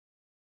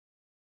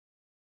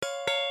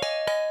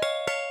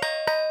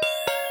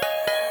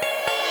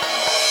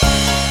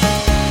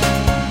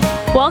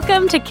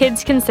Welcome to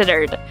Kids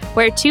Considered,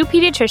 where two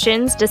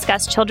pediatricians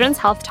discuss children's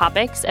health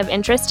topics of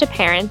interest to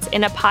parents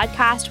in a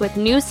podcast with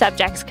new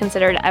subjects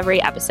considered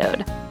every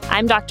episode.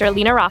 I'm Dr.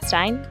 Lena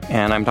Rothstein.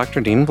 And I'm Dr.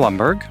 Dean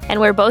Blumberg. And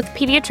we're both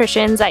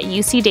pediatricians at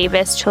UC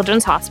Davis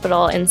Children's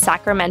Hospital in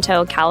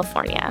Sacramento,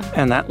 California.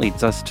 And that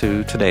leads us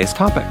to today's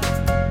topic.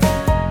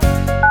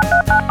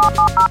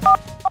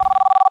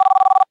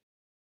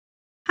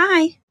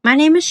 Hi, my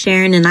name is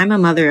Sharon, and I'm a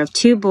mother of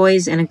two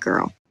boys and a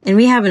girl. And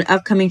we have an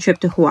upcoming trip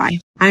to Hawaii.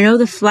 I know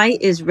the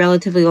flight is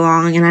relatively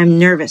long, and I'm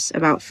nervous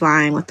about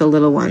flying with the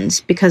little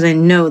ones because I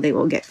know they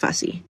will get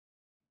fussy.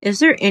 Is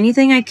there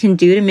anything I can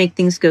do to make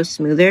things go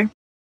smoother?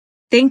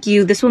 Thank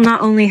you. This will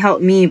not only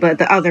help me, but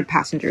the other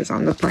passengers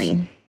on the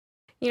plane.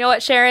 You know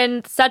what,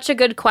 Sharon? Such a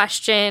good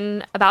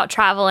question about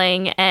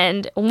traveling,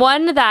 and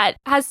one that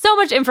has so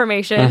much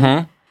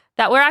information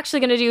that we're actually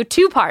going to do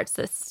two parts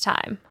this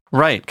time.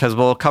 Right, because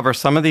we'll cover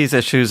some of these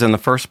issues in the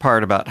first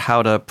part about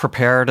how to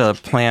prepare to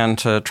plan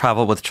to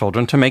travel with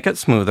children to make it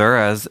smoother,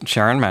 as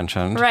Sharon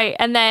mentioned. Right,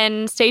 and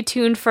then stay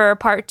tuned for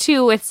part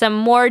two with some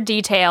more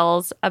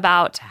details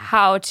about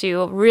how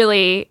to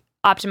really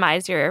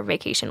optimize your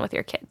vacation with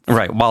your kids.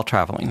 Right, while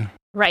traveling.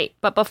 Right,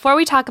 but before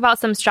we talk about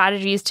some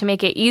strategies to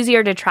make it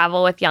easier to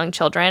travel with young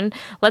children,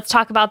 let's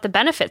talk about the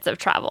benefits of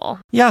travel.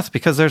 Yes,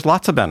 because there's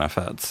lots of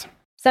benefits.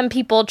 Some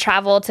people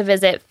travel to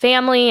visit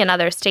family in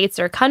other states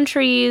or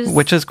countries.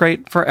 Which is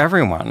great for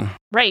everyone.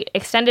 Right.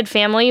 Extended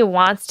family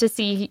wants to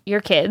see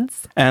your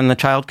kids. And the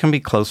child can be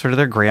closer to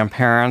their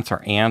grandparents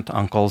or aunt,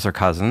 uncles, or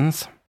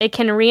cousins. It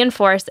can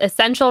reinforce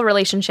essential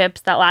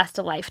relationships that last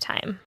a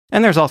lifetime.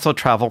 And there's also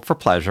travel for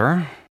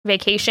pleasure.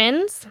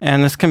 Vacations.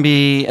 And this can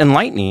be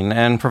enlightening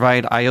and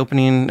provide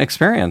eye-opening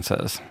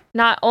experiences.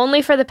 Not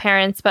only for the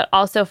parents, but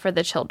also for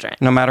the children.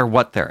 No matter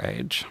what their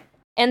age.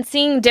 And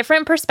seeing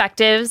different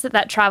perspectives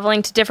that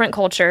traveling to different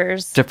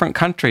cultures, different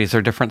countries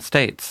or different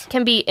states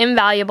can be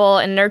invaluable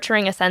in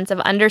nurturing a sense of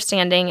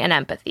understanding and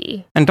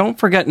empathy. And don't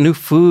forget new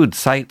food,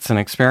 sights, and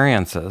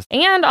experiences.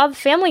 And all the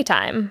family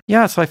time.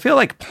 Yeah, so I feel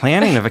like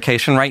planning a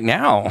vacation right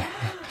now.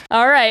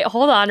 All right,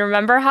 hold on.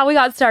 Remember how we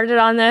got started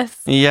on this?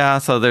 Yeah,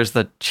 so there's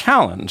the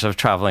challenge of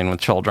traveling with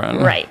children.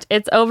 Right.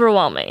 It's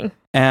overwhelming.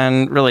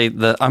 And really,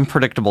 the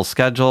unpredictable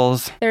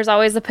schedules. There's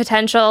always the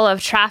potential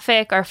of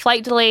traffic or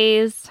flight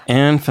delays.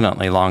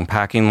 Infinitely long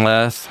packing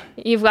lists.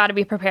 You've got to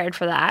be prepared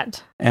for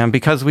that. And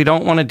because we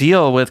don't want to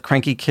deal with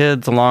cranky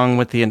kids along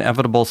with the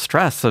inevitable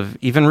stress of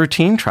even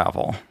routine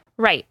travel.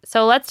 Right.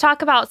 So let's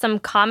talk about some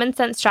common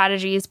sense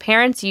strategies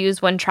parents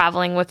use when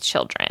traveling with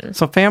children.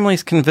 So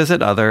families can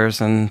visit others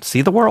and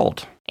see the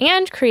world.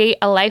 And create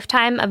a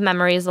lifetime of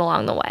memories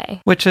along the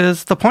way. Which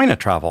is the point of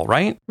travel,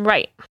 right?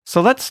 Right.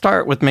 So let's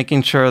start with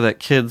making sure that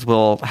kids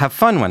will have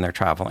fun when they're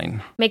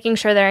traveling. Making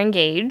sure they're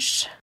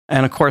engaged.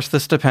 And of course,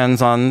 this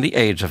depends on the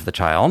age of the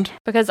child.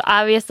 Because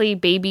obviously,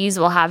 babies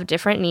will have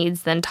different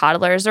needs than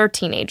toddlers or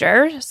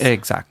teenagers.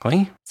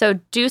 Exactly. So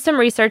do some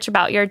research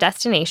about your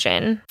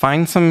destination.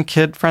 Find some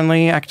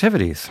kid-friendly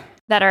activities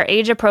that are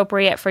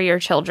age-appropriate for your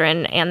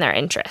children and their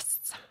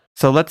interests.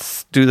 So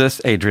let's do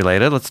this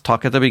age-related. Let's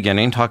talk at the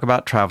beginning, talk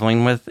about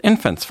traveling with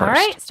infants first.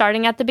 All right,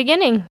 starting at the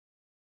beginning.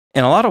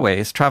 In a lot of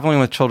ways, traveling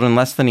with children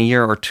less than a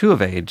year or two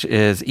of age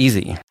is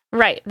easy.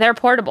 Right. They're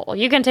portable.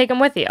 You can take them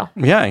with you.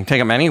 Yeah, you can take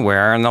them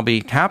anywhere, and they'll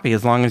be happy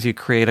as long as you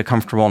create a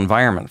comfortable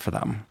environment for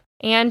them.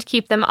 And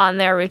keep them on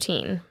their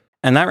routine.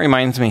 And that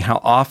reminds me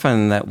how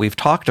often that we've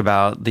talked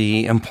about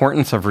the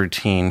importance of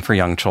routine for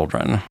young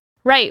children.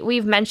 Right.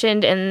 We've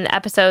mentioned in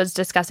episodes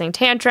discussing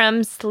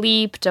tantrums,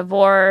 sleep,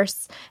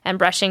 divorce, and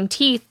brushing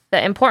teeth,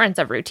 the importance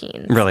of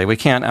routines. Really, we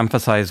can't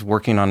emphasize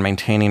working on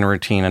maintaining a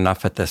routine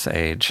enough at this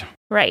age.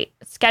 Right.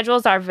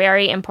 Schedules are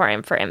very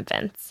important for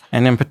infants.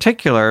 And in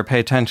particular, pay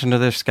attention to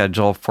their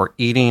schedule for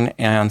eating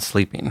and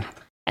sleeping.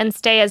 And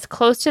stay as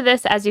close to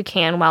this as you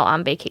can while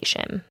on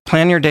vacation.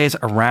 Plan your days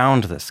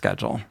around this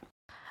schedule.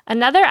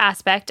 Another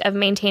aspect of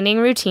maintaining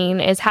routine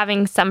is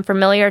having some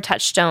familiar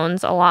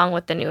touchstones along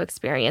with the new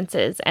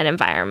experiences and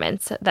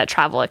environments that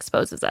travel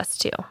exposes us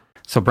to.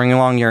 So bring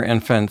along your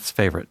infant's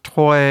favorite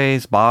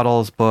toys,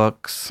 bottles,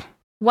 books.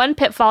 One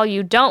pitfall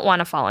you don't want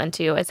to fall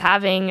into is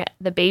having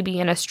the baby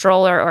in a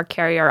stroller or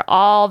carrier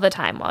all the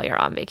time while you're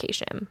on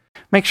vacation.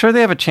 Make sure they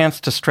have a chance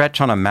to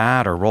stretch on a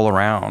mat or roll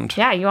around.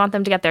 Yeah, you want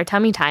them to get their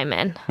tummy time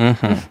in.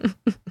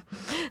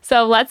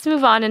 So let's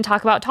move on and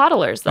talk about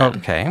toddlers then.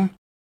 Okay.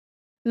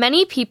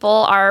 Many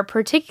people are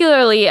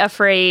particularly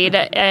afraid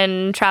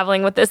in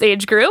traveling with this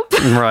age group.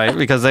 Right,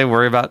 because they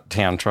worry about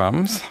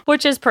tantrums.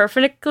 Which is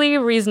perfectly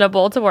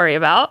reasonable to worry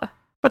about.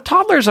 But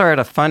toddlers are at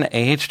a fun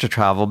age to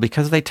travel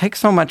because they take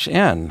so much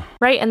in.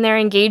 Right, and they're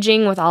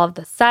engaging with all of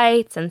the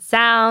sights and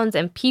sounds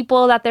and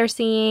people that they're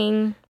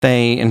seeing.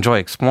 They enjoy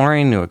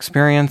exploring new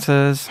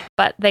experiences.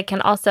 But they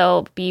can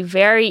also be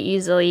very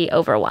easily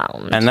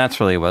overwhelmed. And that's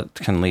really what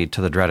can lead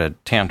to the dreaded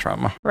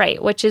tantrum.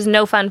 Right, which is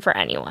no fun for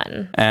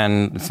anyone.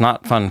 And it's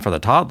not fun for the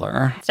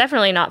toddler. It's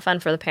definitely not fun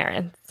for the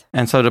parents.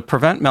 And so to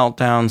prevent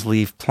meltdowns,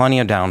 leave plenty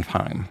of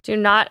downtime. Do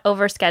not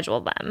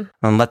overschedule them.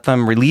 And let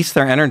them release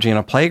their energy in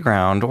a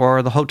playground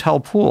or the hotel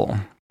pool.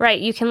 Right.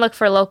 You can look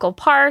for local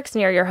parks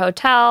near your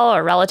hotel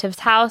or relative's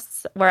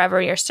house, wherever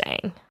you're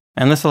staying.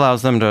 And this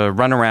allows them to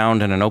run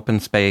around in an open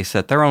space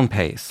at their own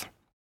pace.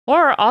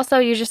 Or also,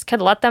 you just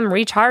could let them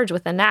recharge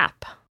with a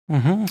nap.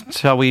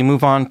 Shall we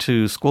move on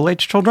to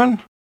school-age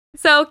children?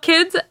 So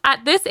kids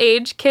at this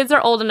age, kids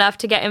are old enough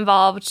to get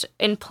involved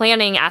in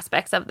planning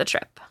aspects of the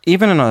trip.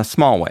 Even in a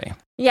small way.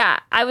 Yeah,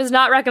 I was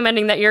not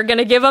recommending that you're going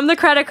to give them the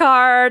credit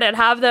card and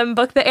have them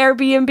book the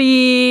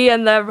Airbnb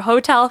and the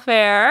hotel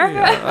fare.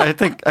 Yeah, I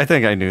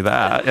think I knew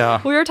that,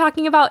 yeah. We were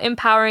talking about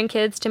empowering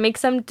kids to make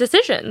some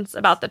decisions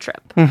about the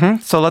trip.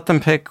 So let them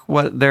pick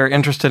what they're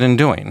interested in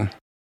doing.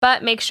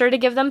 But make sure to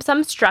give them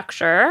some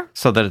structure.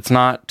 So that it's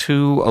not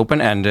too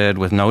open-ended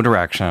with no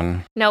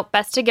direction. Nope,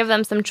 best to give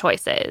them some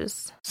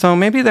choices. So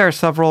maybe there are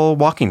several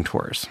walking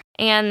tours.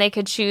 And they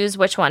could choose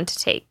which one to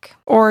take.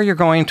 Or you're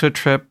going to a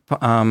trip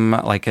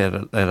like at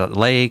a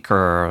lake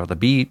or the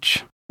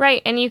beach.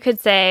 Right, and you could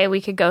say we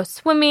could go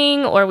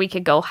swimming or we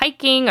could go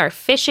hiking or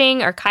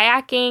fishing or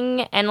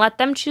kayaking and let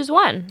them choose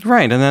one.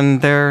 Right, and then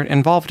they're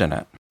involved in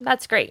it.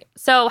 That's great.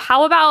 So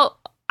how about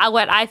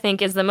what I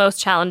think is the most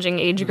challenging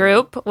age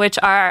group, which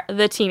are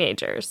the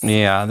teenagers.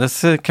 Yeah,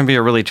 this can be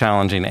a really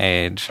challenging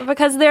age.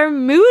 Because they're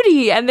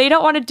moody and they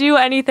don't want to do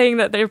anything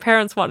that their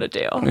parents want to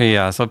do.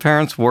 Yeah, so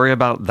parents worry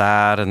about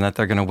that and that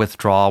they're going to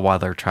withdraw while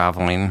they're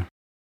traveling.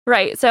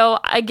 Right. So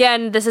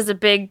again, this is a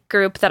big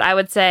group that I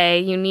would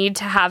say you need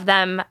to have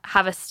them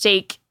have a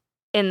stake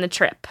in the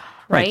trip.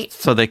 Right?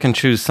 So they can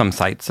choose some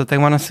sites that they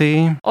want to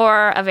see.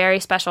 Or a very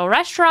special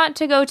restaurant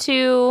to go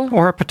to.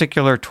 Or a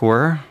particular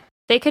tour.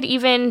 They could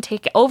even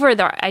take over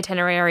their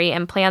itinerary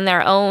and plan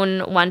their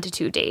own 1 to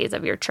 2 days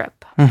of your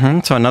trip.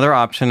 So another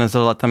option is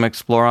to let them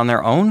explore on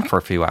their own for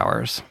a few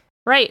hours.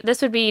 Right.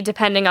 This would be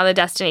depending on the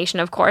destination,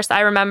 of course.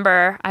 I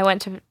remember I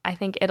went to, I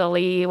think,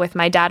 Italy with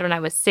my dad when I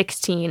was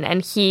 16,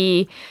 and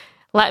he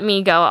let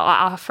me go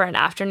off for an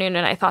afternoon,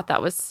 and I thought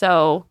that was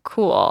so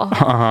cool.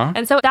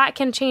 And so that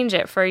can change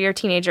it for your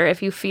teenager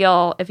if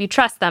you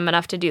trust them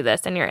enough to do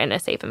this and you're in a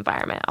safe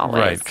environment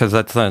always. Right, because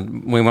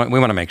we want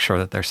to make sure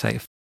that they're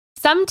safe.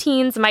 Some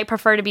teens might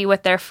prefer to be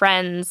with their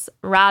friends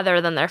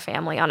rather than their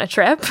family on a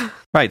trip.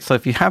 Right. So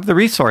if you have the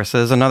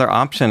resources, another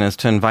option is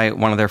to invite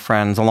one of their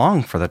friends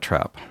along for the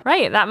trip.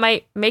 Right. That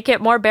might make it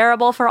more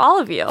bearable for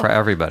all of you. For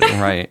everybody,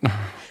 right.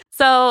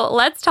 So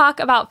let's talk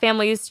about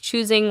families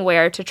choosing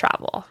where to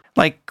travel.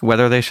 Like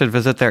whether they should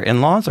visit their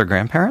in-laws or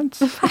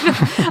grandparents?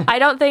 I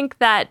don't think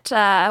that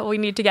we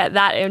need to get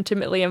that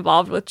intimately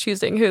involved with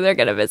choosing who they're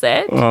going to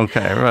visit.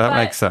 Okay, well, that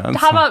makes sense.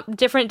 How about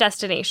different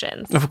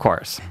destinations? Of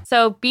course.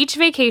 So beach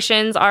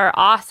vacations are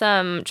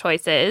awesome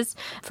choices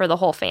for the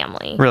whole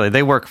family. Really,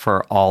 they work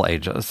for all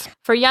ages.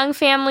 For young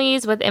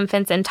families with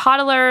infants and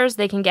toddlers,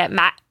 they can get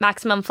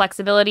maximum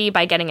flexibility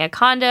by getting a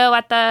condo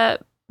at the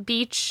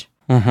beach.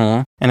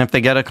 And if they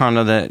get a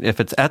condo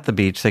if it's at the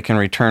beach, they can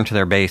return to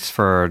their base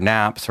for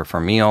naps or for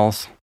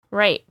meals.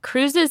 Right.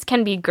 Cruises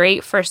can be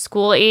great for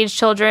school-age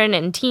children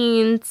and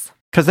teens.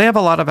 Because they have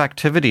a lot of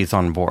activities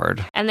on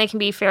board. And they can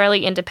be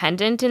fairly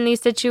independent in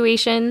these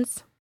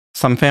situations.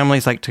 Some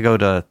families like to go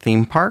to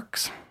theme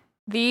parks.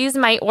 These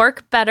might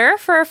work better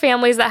for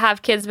families that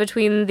have kids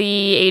between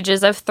the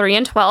ages of 3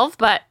 and 12,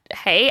 but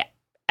hey,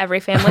 every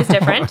family's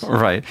different.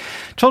 Right.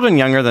 Children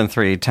younger than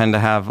 3 tend to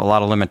have a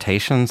lot of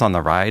limitations on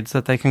the rides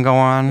that they can go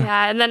on.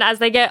 Yeah, and then as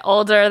they get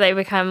older, they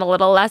become a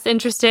little less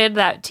interested.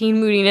 That teen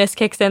moodiness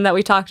kicks in that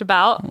we talked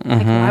about.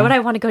 Like, why would I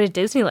want to go to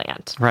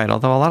Disneyland? Right,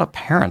 although a lot of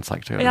parents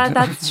like to. Yeah,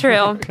 that's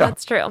true.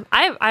 That's true.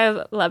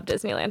 I love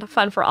Disneyland.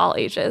 Fun for all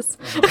ages.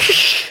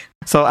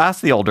 So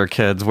ask the older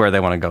kids where they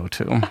want to go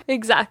to.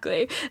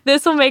 Exactly.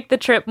 This will make the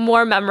trip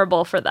more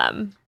memorable for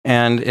them.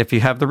 And if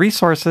you have the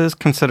resources,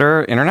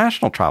 consider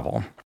international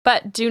travel.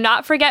 But do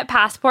not forget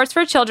passports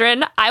for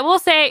children. I will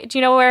say, do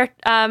you know where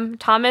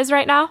Tom is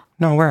right now?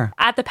 No, where?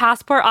 At the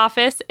passport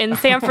office in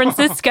San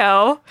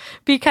Francisco,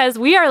 because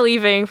we are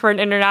leaving for an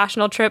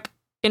international trip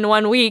in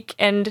 1 week,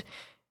 and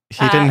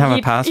he didn't have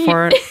a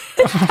passport?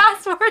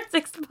 Passport's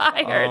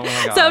expired.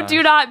 Oh, so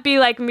do not be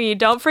like me.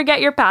 Don't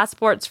forget your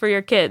passports for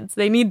your kids.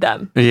 They need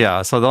them.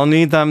 Yeah, so they'll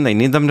need them. They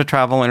need them to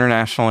travel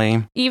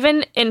internationally.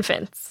 Even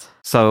infants.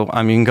 So you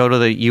can go to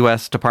the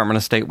U.S. Department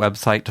of State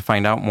website to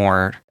find out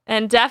more.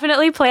 And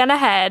definitely plan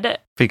ahead.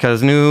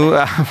 Because new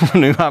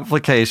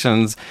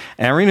applications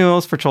and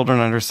renewals for children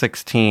under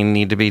 16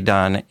 need to be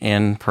done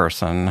in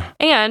person.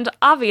 And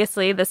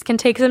obviously, this can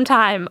take some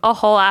time, a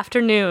whole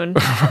afternoon.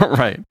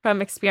 Right.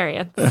 From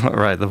experience.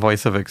 Right, the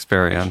voice of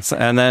experience.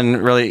 And then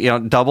really,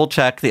 double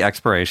check the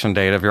expiration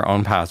date of your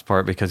own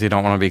passport because you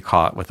don't want to be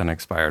caught with an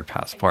expired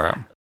passport.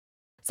 Exactly.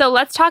 So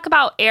let's talk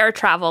about air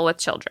travel with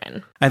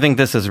children. I think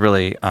this is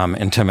really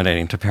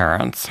intimidating to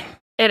parents.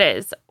 It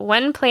is.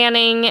 When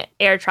planning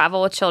air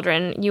travel with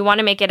children, you want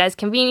to make it as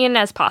convenient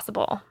as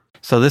possible.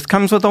 So this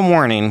comes with a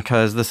warning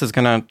because this is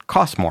going to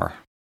cost more.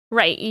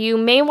 Right. You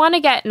may want to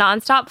get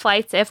nonstop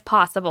flights if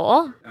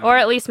possible, or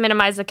at least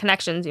minimize the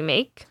connections you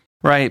make.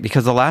 Right,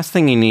 because the last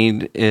thing you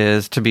need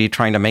is to be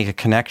trying to make a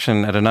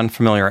connection at an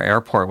unfamiliar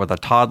airport with a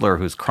toddler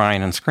who's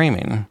crying and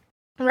screaming.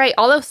 Right.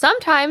 Although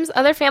sometimes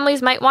other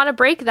families might want to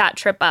break that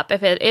trip up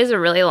if it is a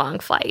really long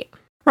flight.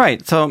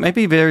 Right. So it may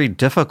be very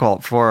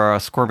difficult for a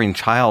squirming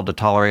child to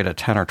tolerate a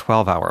 10 or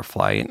 12-hour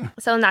flight.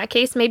 So in that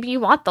case, maybe you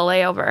want the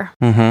layover.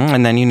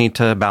 And then you need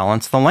to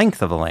balance the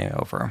length of the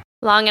layover.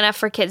 Long enough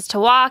for kids to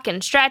walk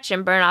and stretch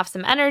and burn off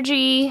some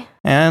energy.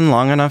 And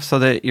long enough so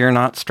that you're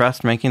not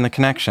stressed making the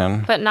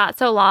connection. But not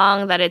so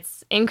long that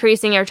it's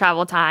increasing your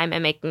travel time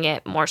and making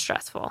it more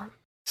stressful.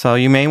 So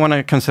you may want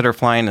to consider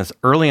flying as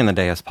early in the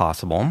day as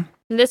possible.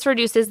 This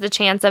reduces the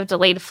chance of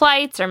delayed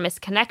flights or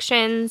missed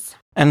connections.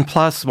 And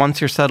plus, once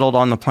you're settled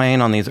on the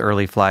plane on these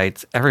early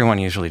flights, everyone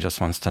usually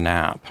just wants to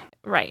nap.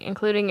 Right,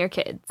 including your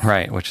kids.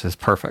 Right, which is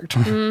perfect.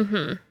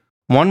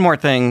 One more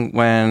thing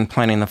when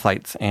planning the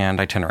flights and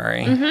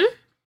itinerary.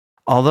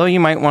 Although you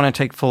might want to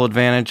take full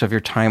advantage of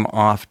your time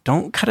off,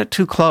 don't cut it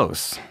too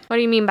close. What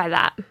do you mean by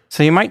that?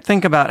 So you might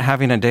think about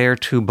having a day or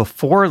two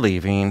before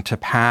leaving to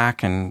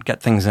pack and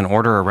get things in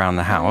order around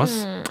the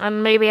house.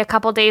 And maybe a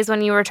couple days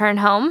when you return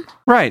home?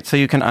 Right, so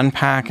you can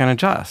unpack and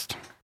adjust.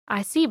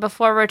 I see.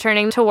 Before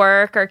returning to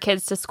work or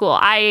kids to school.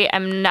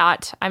 I'm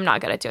not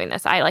good at doing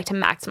this. I like to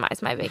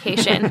maximize my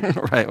vacation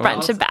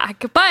front to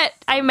back. But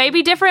I may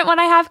be different when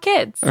I have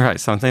kids. Right,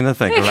 something to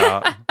think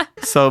about.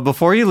 So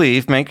before you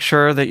leave, make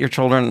sure that your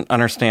children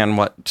understand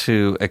what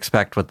to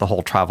expect with the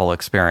whole travel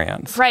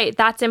experience. Right,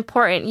 that's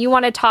important. You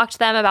want to talk to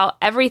them about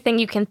everything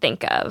you can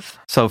think of.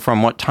 So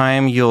from what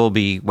time you'll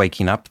be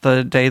waking up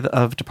the day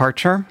of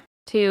departure?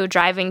 To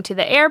driving to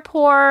the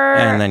airport.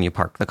 And then you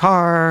park the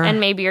car. And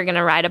maybe you're going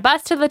to ride a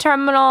bus to the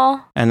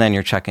terminal. And then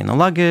you're checking the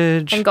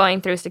luggage. And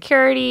going through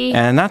security.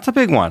 And that's a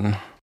big one.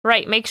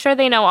 Right. Make sure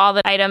they know all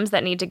the items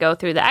that need to go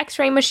through the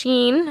x-ray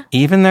machine.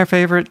 Even their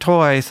favorite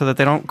toy so that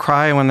they don't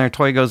cry when their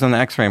toy goes in the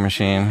x-ray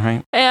machine,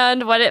 right?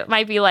 And what it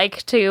might be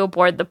like to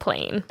board the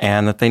plane.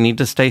 And that they need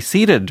to stay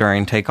seated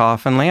during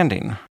takeoff and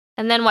landing.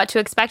 And then what to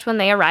expect when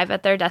they arrive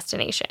at their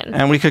destination.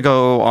 And we could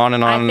go on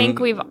and on. I think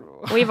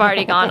we've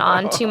already gone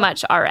on too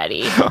much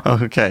already.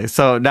 Okay,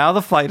 so now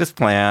the flight is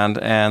planned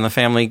and the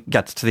family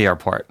gets to the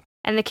airport.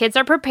 And the kids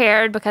are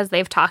prepared because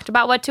they've talked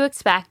about what to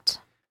expect.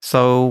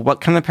 So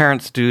what can the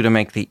parents do to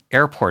make the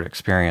airport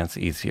experience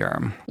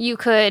easier? You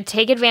could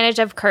take advantage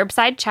of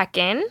curbside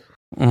check-in.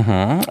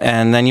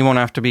 And then you won't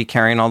have to be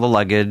carrying all the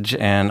luggage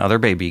and other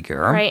baby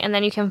gear. Right, and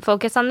then you can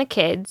focus on the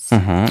kids.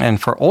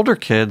 And for older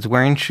kids,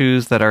 wearing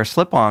shoes that are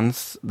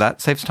slip-ons,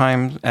 that saves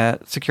time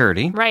at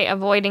security. Right,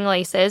 avoiding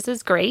laces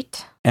is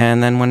great.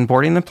 And then when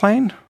boarding the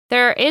plane?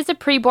 There is a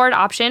pre-board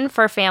option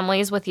for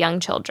families with young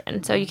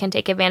children, so you can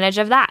take advantage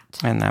of that.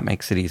 And that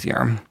makes it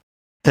easier.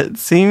 It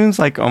seems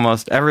like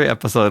almost every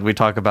episode we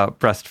talk about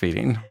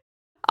breastfeeding.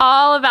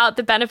 All about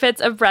the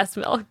benefits of breast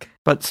milk.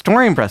 But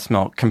storing breast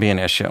milk can be an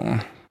issue.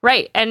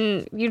 Right,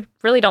 and you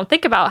really don't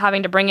think about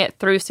having to bring it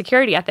through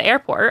security at the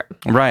airport.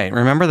 Right.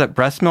 Remember that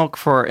breast milk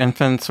for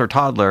infants or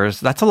toddlers,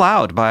 that's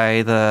allowed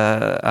by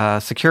the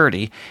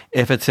security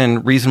if it's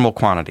in reasonable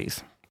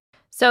quantities.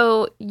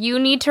 So you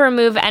need to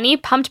remove any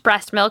pumped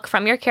breast milk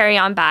from your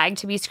carry-on bag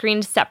to be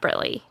screened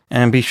separately.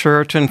 And be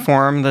sure to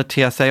inform the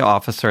TSA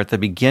officer at the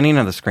beginning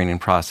of the screening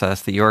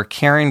process that you are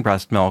carrying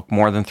breast milk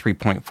more than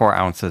 3.4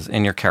 ounces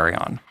in your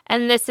carry-on.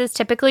 And this is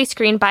typically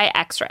screened by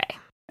x-ray.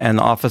 And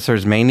the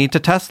officers may need to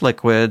test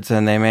liquids,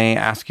 and they may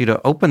ask you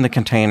to open the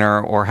container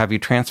or have you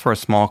transfer a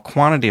small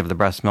quantity of the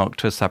breast milk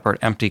to a separate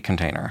empty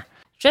container.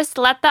 Just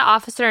let the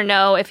officer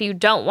know if you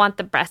don't want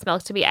the breast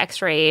milk to be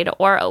x-rayed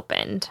or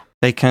opened.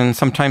 They can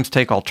sometimes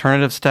take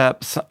alternative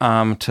steps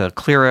to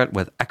clear it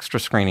with extra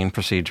screening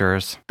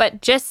procedures.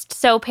 But just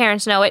so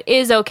parents know, it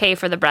is okay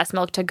for the breast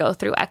milk to go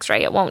through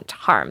x-ray. It won't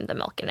harm the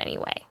milk in any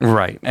way.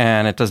 Right,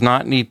 and it does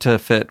not need to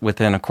fit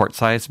within a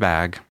quart-sized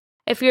bag.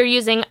 If you're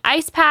using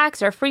ice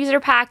packs or freezer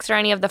packs or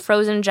any of the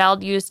frozen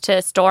gel used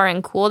to store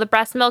and cool the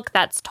breast milk,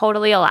 that's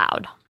totally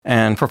allowed.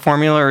 And for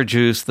formula or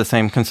juice, the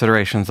same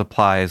considerations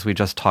apply as we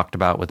just talked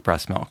about with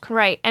breast milk.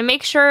 Right. And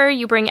make sure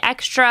you bring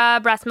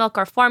extra breast milk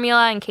or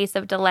formula in case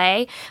of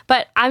delay.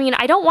 But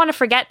I don't want to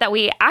forget that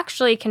we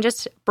actually can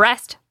just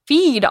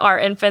breastfeed our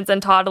infants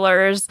and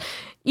toddlers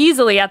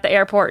easily at the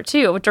airport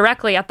too,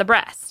 directly at the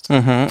breast.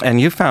 And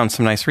you found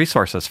some nice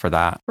resources for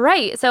that.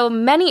 Right. So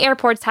many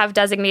airports have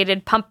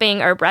designated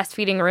pumping or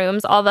breastfeeding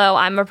rooms, although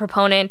I'm a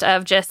proponent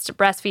of just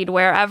breastfeed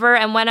wherever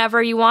and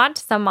whenever you want.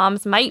 Some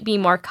moms might be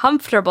more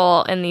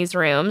comfortable in these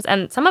rooms,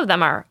 and some of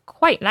them are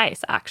quite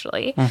nice,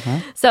 actually.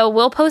 So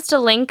we'll post a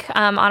link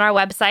on our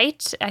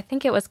website. I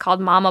think it was called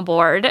Mama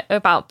Board,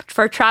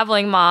 for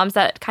traveling moms,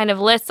 that kind of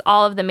lists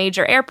all of the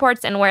major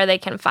airports and where they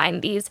can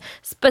find these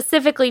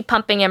specifically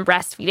pumping and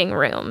breastfeeding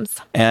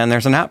rooms. And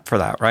there's an app for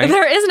that, right?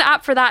 There is an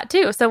app for that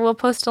too, so we'll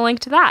post a link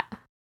to that.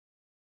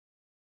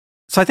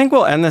 So I think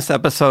we'll end this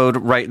episode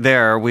right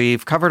there.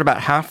 We've covered about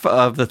half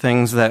of the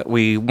things that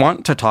we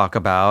want to talk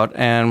about,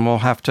 and we'll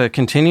have to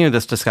continue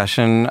this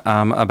discussion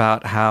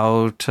about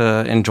how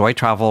to enjoy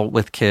travel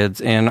with kids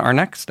in our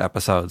next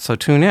episode. So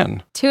tune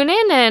in. Tune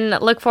in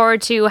and look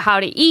forward to how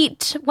to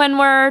eat when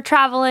we're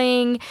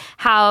traveling,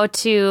 how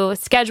to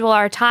schedule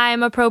our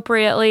time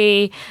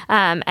appropriately,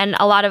 and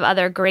a lot of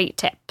other great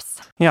tips.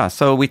 Yeah,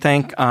 so we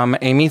thank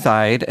Amy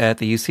Zeid at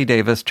the UC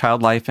Davis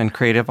Child Life and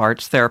Creative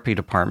Arts Therapy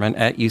Department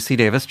at UC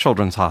Davis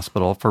Children's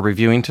Hospital for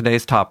reviewing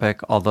today's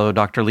topic, although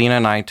Dr. Lena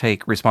and I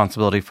take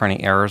responsibility for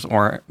any errors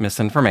or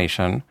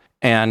misinformation.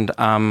 And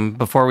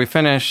before we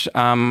finish,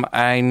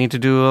 I need to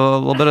do a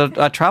little bit of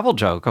a travel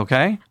joke,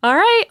 okay? All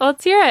right,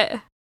 let's hear it.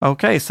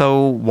 Okay,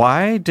 so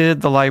why did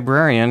the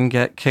librarian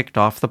get kicked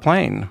off the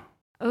plane?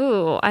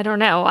 Ooh, I don't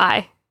know.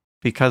 Why?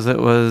 Because it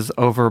was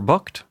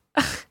overbooked.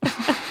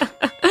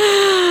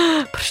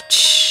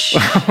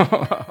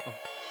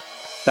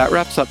 That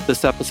wraps up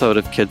this episode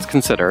of Kids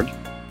Considered.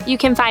 You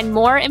can find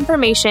more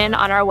information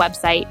on our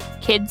website,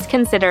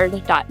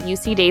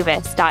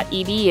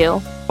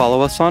 kidsconsidered.ucdavis.edu.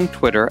 Follow us on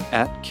Twitter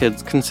at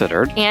Kids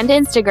Considered. And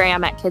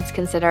Instagram at Kids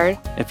Considered.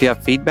 If you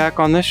have feedback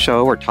on this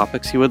show or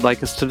topics you would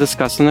like us to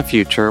discuss in the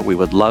future, we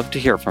would love to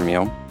hear from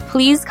you.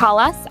 Please call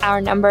us.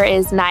 Our number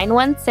is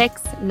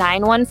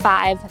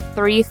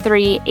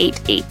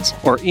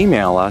 916-915-3388. Or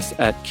email us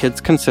at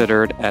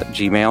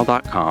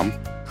kidsconsidered@gmail.com.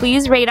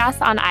 Please rate us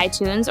on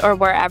iTunes or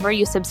wherever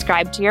you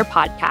subscribe to your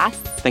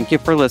podcasts. Thank you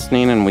for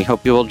listening, and we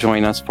hope you will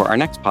join us for our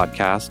next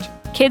podcast.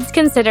 Kids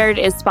Considered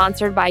is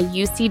sponsored by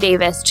UC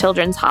Davis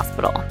Children's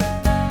Hospital.